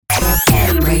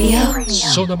Radio.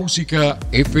 Zona Música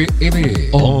FM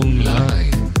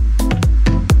Online.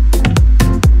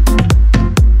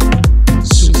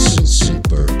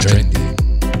 Super Trending.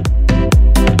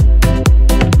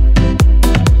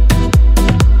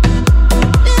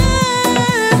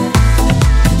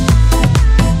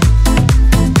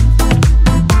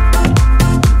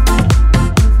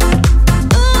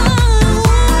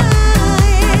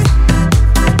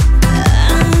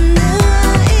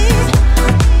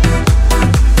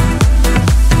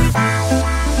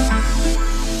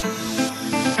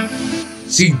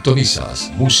 Sintonizas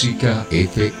Música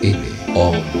FM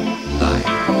Online.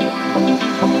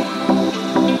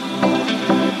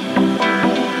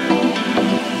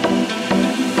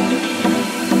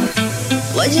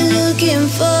 What you looking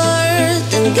for?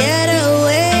 Don't get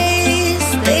away.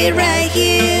 Stay right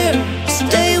here.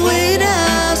 Stay with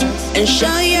us and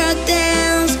show your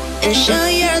dance and show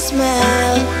your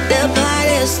smile. The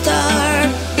party start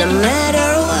no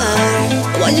matter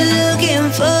what. What you looking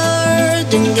for?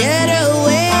 Don't get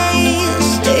away.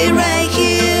 Stay right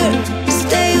here.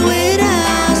 Stay with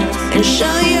us and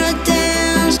show your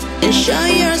dance and show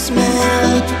your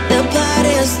smile. The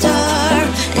party start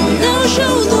and now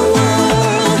show the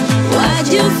world what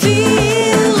you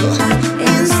feel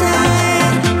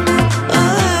inside.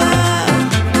 Oh,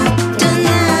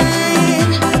 tonight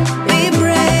be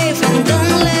brave and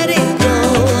don't let it go.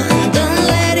 Don't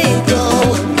let it go.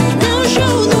 Now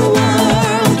show the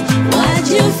world what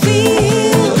you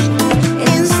feel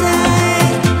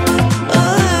inside.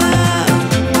 Oh,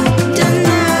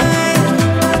 tonight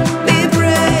be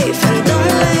brave and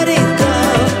don't let it go.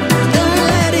 Don't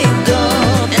let it go.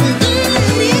 And don't let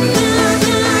it go.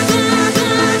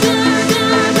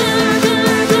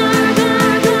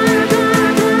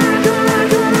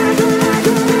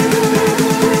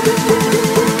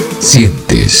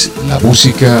 Sientes la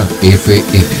música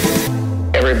FM.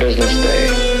 Every business day.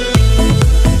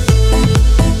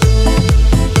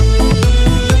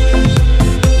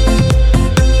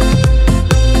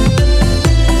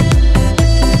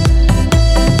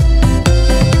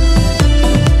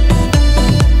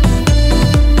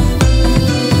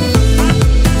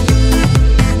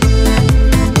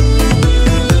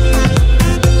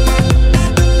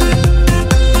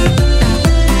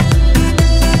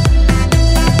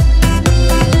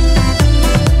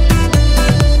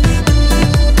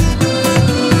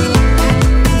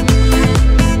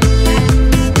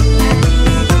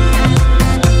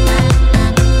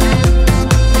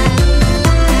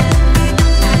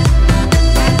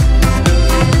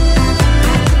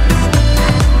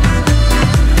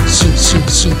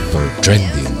 Super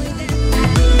Trending.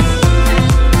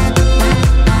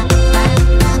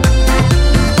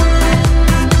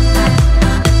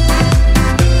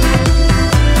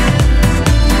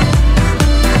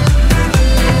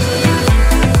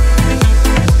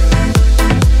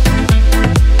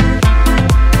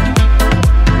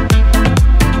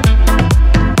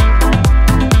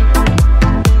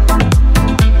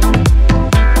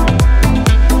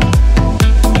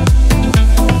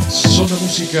 Zona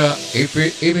Música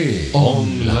FM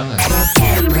Online.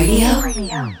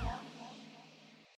 Radio.